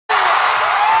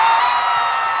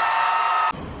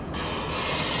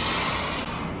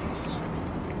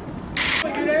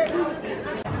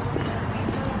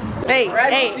Hey.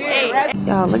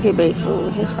 Y'all, look at Bait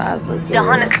Food. His fries look good.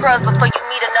 100 scrubs before you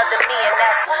meet another me, and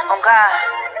that's on God.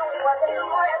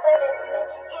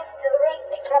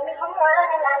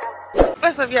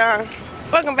 What's up, y'all?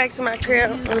 Welcome back to my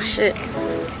crib. Oh shit.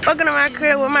 Welcome to my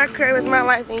crib, where my crib is my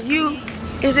life, and you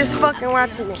is just fucking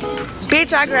watching it.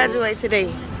 Bitch, I graduate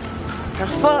today. The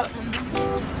fuck?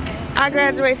 I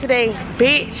graduate today,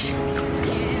 bitch.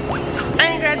 I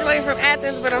ain't graduating from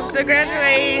Athens, but I'm still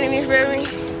graduating, you feel me?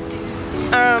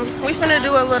 We finna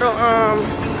do a little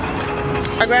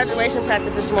a graduation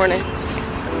practice this morning.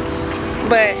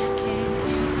 But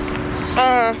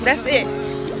that's it.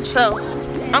 So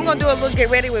I'm gonna do a little get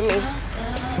ready with me.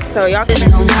 So y'all can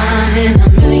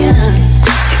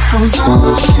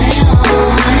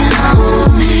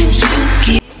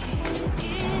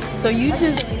So you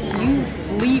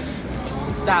sleep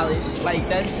stylish, like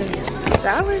that's just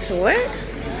stylish. What?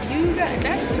 You got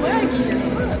that's swaggy as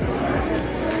fuck.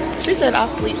 She said I'll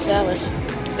sleep stylish.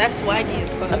 That's swaggy as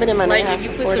fuck. I've been in my nigga house if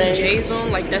you for put 4 some days. J's on,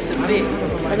 like that's a bit.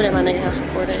 I've been in my nigga house for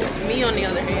 4 days. Me on the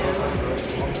other hand.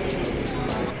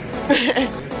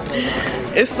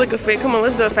 It's looking fit. Come on,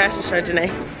 let's do a fashion show,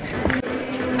 Janae.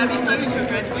 Have you started your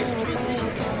graduation transition?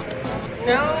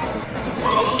 No.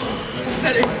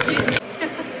 Better.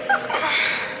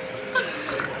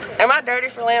 Am I dirty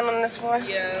for laying on this floor?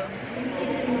 Yeah.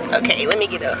 Okay, let me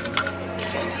get up.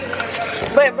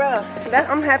 But bro,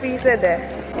 I'm happy you said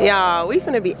that. Y'all, we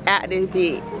finna be at this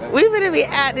bit. We finna be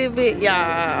at this bit,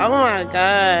 y'all. Oh my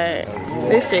god.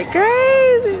 This shit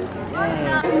crazy.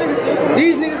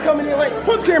 These niggas coming in like,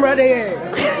 put the camera at their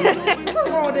ass. Put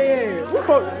it on their ass.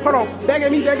 Hold on, back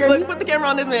at me. Look, put the camera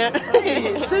on this man.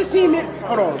 16 minutes,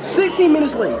 hold on, 16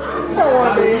 minutes late. Put it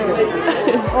on their ass.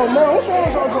 Oh man, what's wrong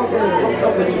with y'all?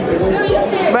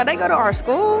 Bro, they go to our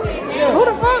school? Yeah. Who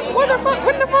the fuck? Who the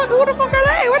fuck are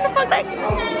they? What the fuck they?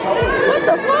 What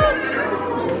the fuck?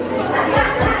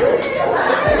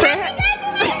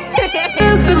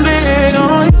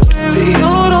 You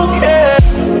don't care.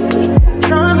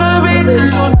 Trying to make the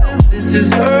most sense. This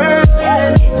is her.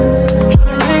 Trying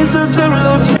to make sense of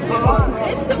those.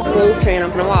 Move, train,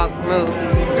 I'm finna walk. Move.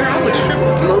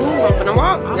 Move, I'm finna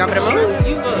walk. Y'all finna move?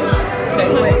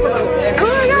 Oh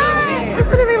my god, it's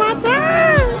gonna be my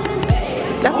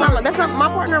turn. That's not my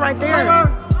partner right there.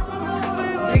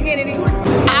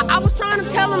 I was trying to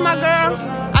tell him, my girl.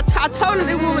 I told him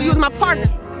they were gonna use my partner.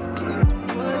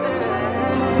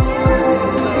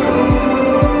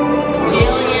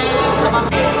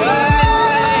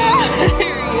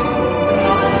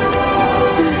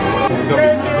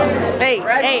 Hey.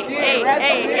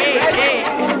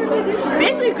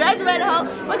 Bitch, we graduated, ho.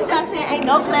 What did y'all say? Ain't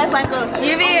no class like us.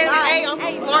 You mean, hey, I'm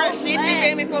smart shit, you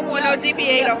feel me? 4.0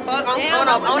 GPA, the fuck?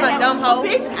 I'm on a dumb hoe.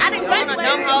 Bitch, I didn't graduate. On a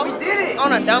dumb hoe. We did it.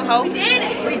 On a dumb hoe. We did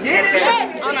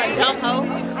it. On a dumb hoe.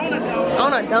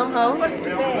 On a dumb hoe.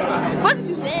 What did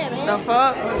you say, man? The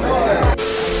fuck?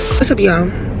 What's up, y'all?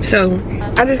 So,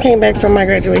 I just came back from my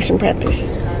graduation practice.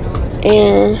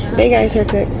 And they got his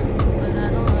haircut.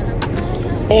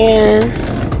 And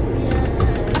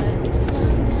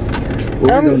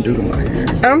What are we gonna do to my hair?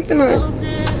 I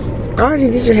already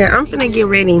did your hair. I'm finna get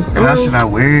ready. How should I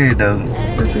wear it though?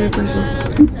 That's a good question.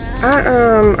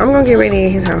 I'm gonna get ready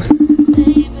at his house.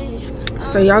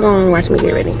 So y'all gonna watch me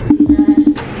get ready.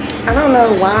 I don't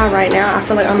know why right now I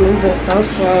feel like I'm moving so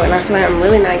slow and I feel like I'm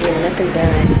really not getting nothing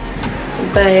done.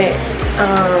 But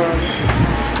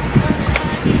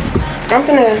I'm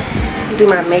gonna do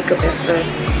my makeup and stuff.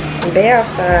 They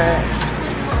outside.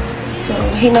 So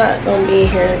he not gonna be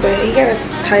here, but he gotta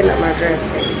tighten up my dress.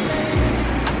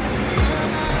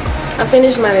 I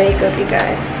finished my makeup, you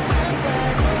guys.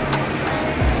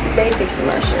 They fixing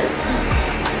my shirt.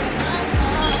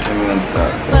 Tell me when to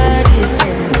stop.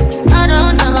 I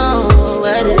don't know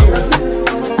what it is.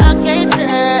 I can't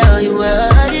tell you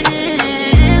what it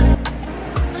is.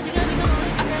 But you got me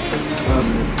going crazy.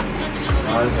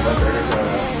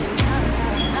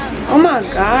 Oh my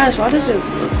gosh, why does it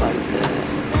look like that?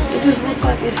 It just looks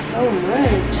like it's so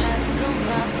much.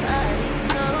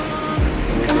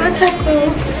 Come on, Crystal.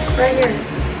 Right here.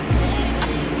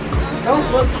 Don't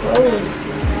look close.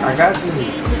 I got you.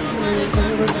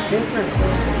 Because it looks different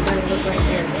close. You gotta look right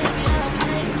here.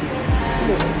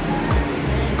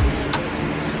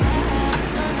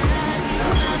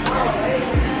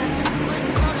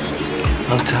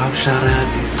 On top, shout out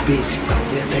this bitch.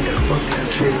 Yeah, they got fucked that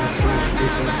tree and slap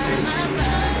sticks on the stage.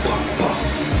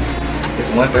 It's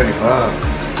 1:35.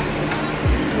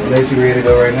 Unless you ready to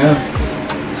go right now.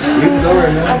 You can go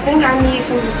right now. I think I need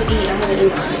something to eat. I'm gonna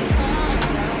eat something.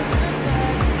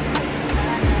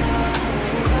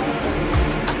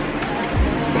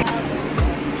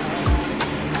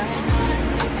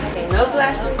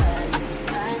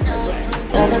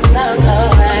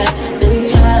 alright.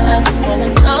 Baby, I just wanna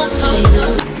talk to you.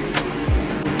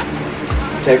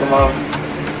 Take them off.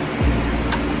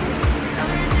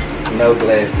 No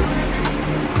glasses.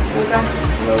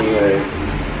 No glasses.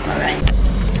 Alright.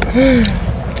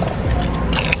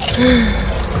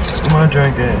 Come on,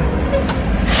 drink it.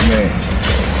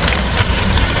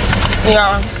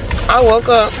 Yeah, I woke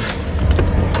up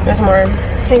this morning.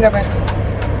 Here you go, babe.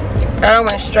 And I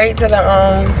went straight to the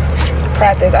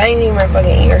practice. I ain't even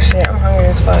fucking eat or shit. I'm hungry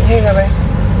as fuck. Here you go, babe.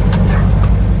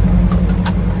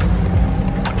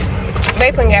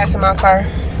 They putting gas in my car.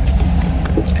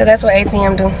 Cause that's what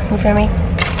ATM do. You feel me?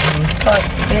 Fuck,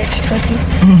 bitch, pussy.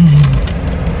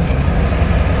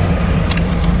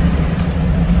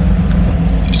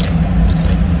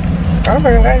 I'm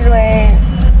gonna graduate.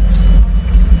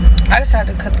 I just had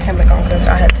to cut the camera back on because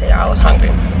I had to tell you I was hungry.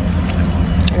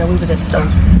 And then we was at the store.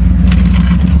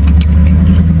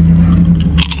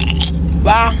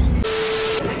 Bye.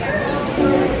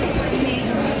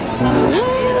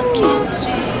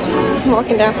 I'm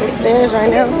walking down some stairs right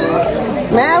now.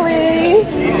 Mally!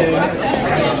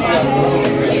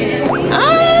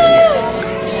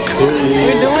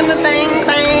 We're doing the thing.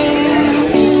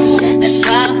 That's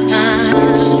why I'm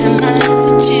spend my life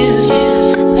with you.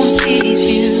 I wanna please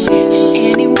you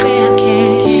any way I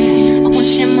can. I wanna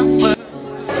share my world.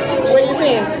 Where your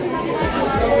pants?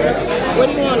 What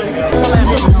do you want them?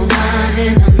 There's no one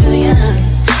in a million.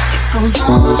 It goes on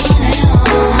and on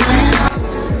and on.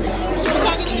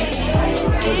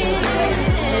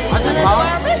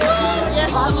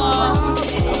 Yes, hello.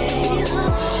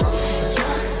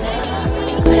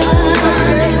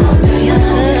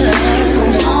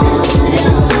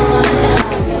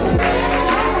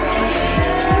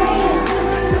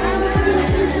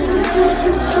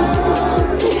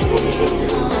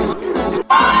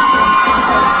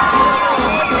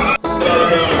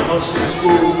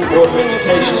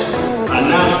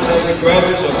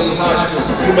 Graduates of any high school,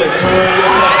 you may turn your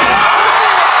back.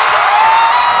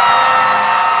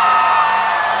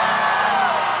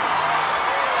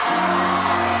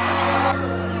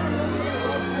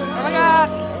 Oh my God.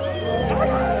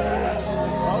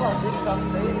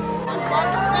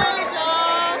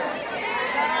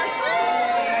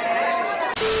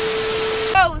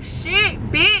 Oh shit,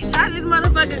 bitch. I just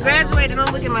motherfucking graduated.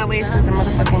 Don't look at my waist with the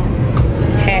motherfucking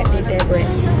hat did that, but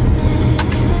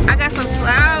I got some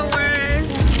flowers,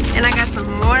 and I got some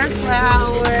more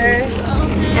flowers,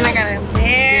 and I got a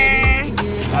bear.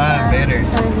 Mine better.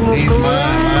 These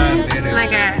mine better. And I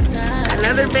got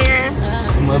another bear.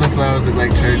 Some other flowers look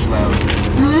like church flowers.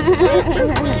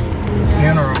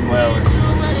 Funeral flowers.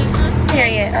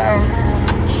 Period.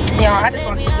 Y'all, I just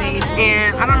walked the stage,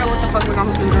 and I don't know what the fuck we're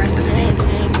gonna do the rest of the day.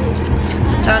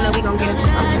 So I know we gonna get into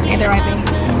something. Ain't that right,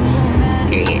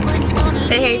 baby? Period.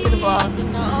 Say hey to the vlog.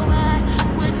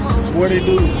 What they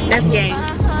do? That's gay.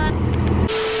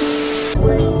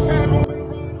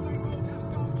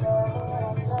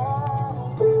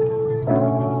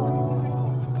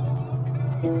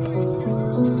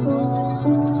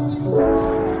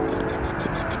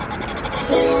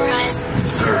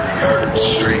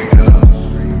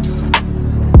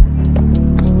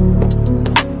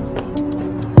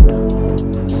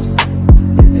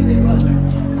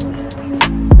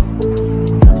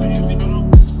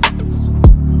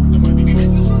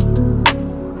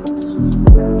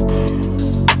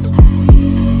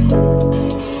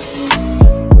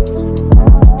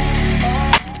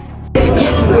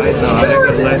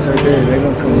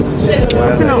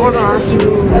 We're gonna order our food.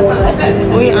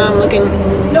 We looking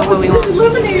what we want.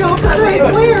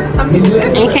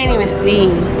 And you can't even see,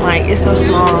 like it's so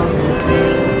small.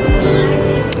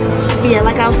 But yeah,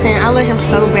 like I was saying, I love him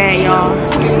so bad, y'all.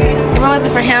 If it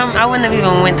wasn't for him, I wouldn't have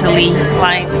even went to Lee.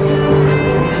 Like,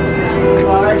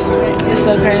 it's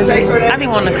so crazy. I be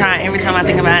wanting to cry every time I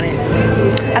think about it.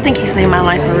 I think he saved my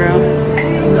life for real.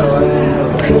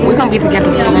 We're gonna be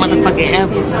together for motherfucking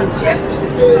ever.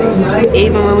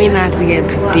 Even when we're not together,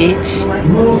 bitch.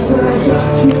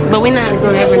 But we're not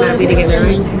gonna ever not be together,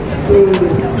 right?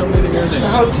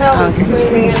 Okay.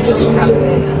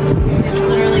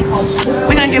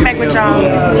 We're gonna get back with y'all.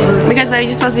 Because baby,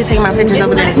 you're supposed to be taking my pictures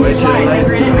over there.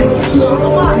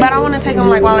 But I wanna take them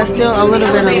like while it's still a little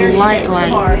bit of light.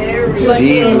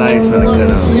 These lights gonna cut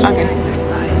off. Okay.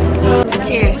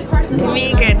 Cheers to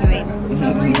me graduating.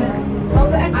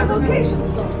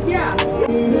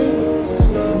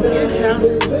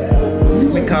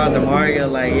 We called the Mario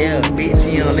like, yeah, bitch,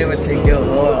 you don't ever take your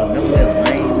heart. No little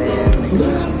lame ass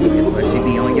nigga. But she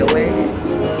be on your ass.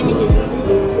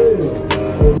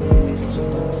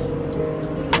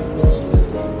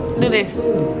 Do this.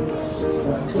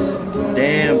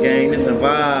 Damn, gang, this a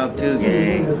vibe.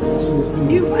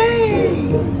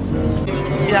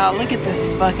 Y'all, look at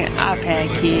this fucking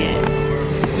iPad kid.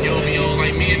 You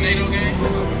like me and NATO game?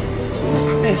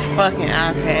 This fucking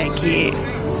iPad kid.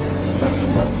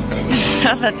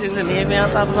 I thought you was gonna hit me on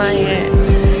top of my head.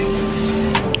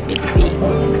 50 feet.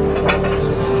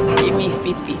 Give me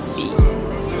 50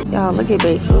 feet. Y'all, look at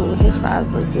Big Food. His fries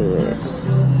look good.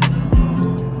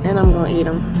 And I'm gonna eat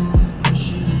them.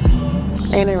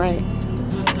 Ain't it right?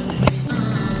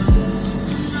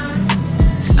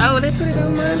 Oh, they put it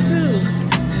on mine too.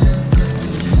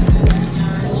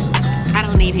 I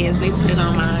don't need his, they put it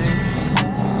on mine.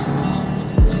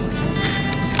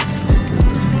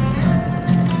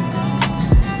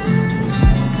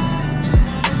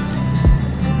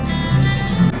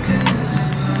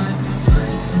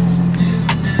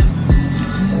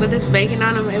 With this bacon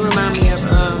on them, it reminds me of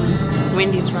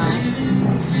Wendy's fries.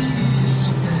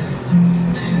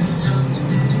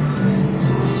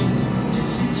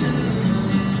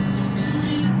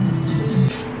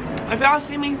 If y'all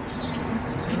see me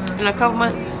in a couple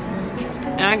months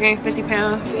and I gain 50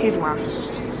 pounds, he's wild.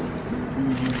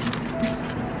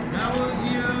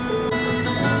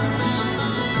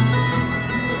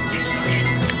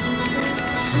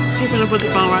 He's gonna put the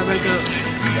phone right back up.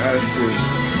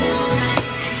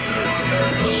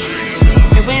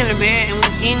 If we in the bed and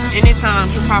we're eating anytime,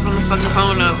 he'll pop on the fucking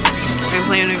phone up and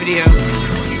play on the video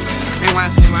and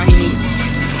watch it while he eats.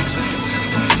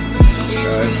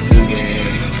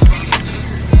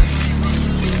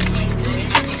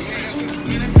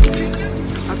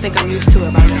 I think I'm used to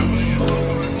it by now.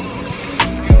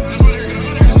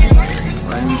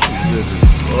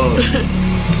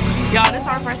 Y'all, this is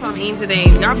our first time eating today.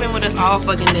 Y'all been with us all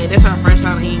fucking day. This is our first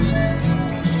time eating.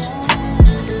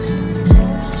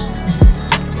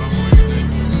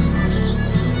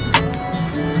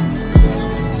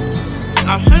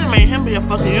 I should have made him be a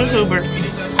fucking YouTuber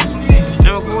and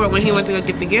record when he went to go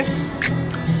get the gifts.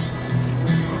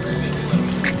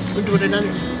 We would have done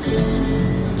it.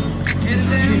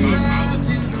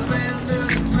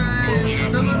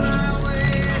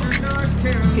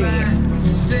 Yeah.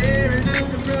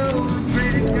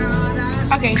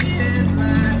 Okay.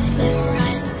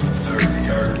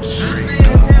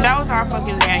 That was our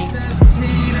fucking day.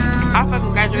 I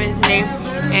fucking graduated today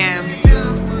and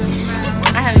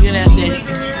I had a good ass day.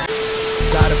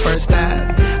 Saw the first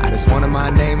time, I just wanted my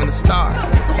name in the star.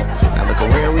 Now look at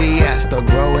where we at, still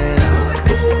growing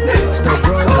up. Still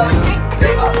growing up.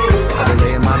 I can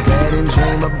lay in my bed and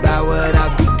dream about what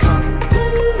I've become.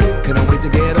 Couldn't wait to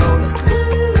get older.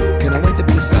 Couldn't wait to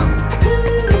be some.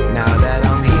 Now that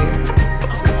I'm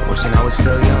here, wishing I was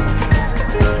still young.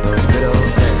 Those good old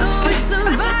days. I wish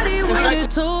somebody would have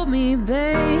told me,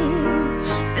 babe,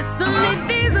 that someday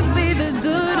these would be the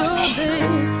good old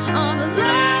days. All the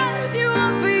love you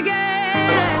won't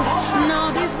forget, and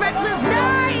all these reckless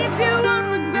nights you won't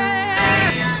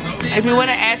regret. If you would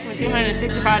have asked me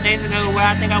 365 days ago where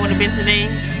I think I would have been today,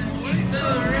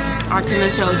 I couldn't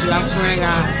have told you, I swear to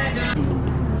God.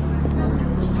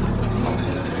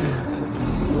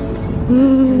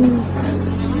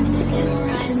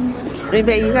 Hey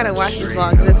babe, you gotta watch this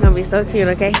vlog because it's gonna be so cute,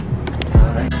 okay?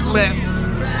 But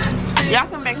y'all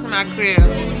come back to my crib.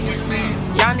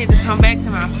 Y'all need to come back to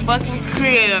my fucking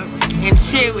crib and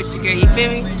chill with you, girl. You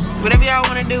feel me? Whatever y'all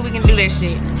wanna do, we can do that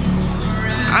shit.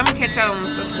 I'm gonna catch y'all on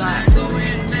the flip side.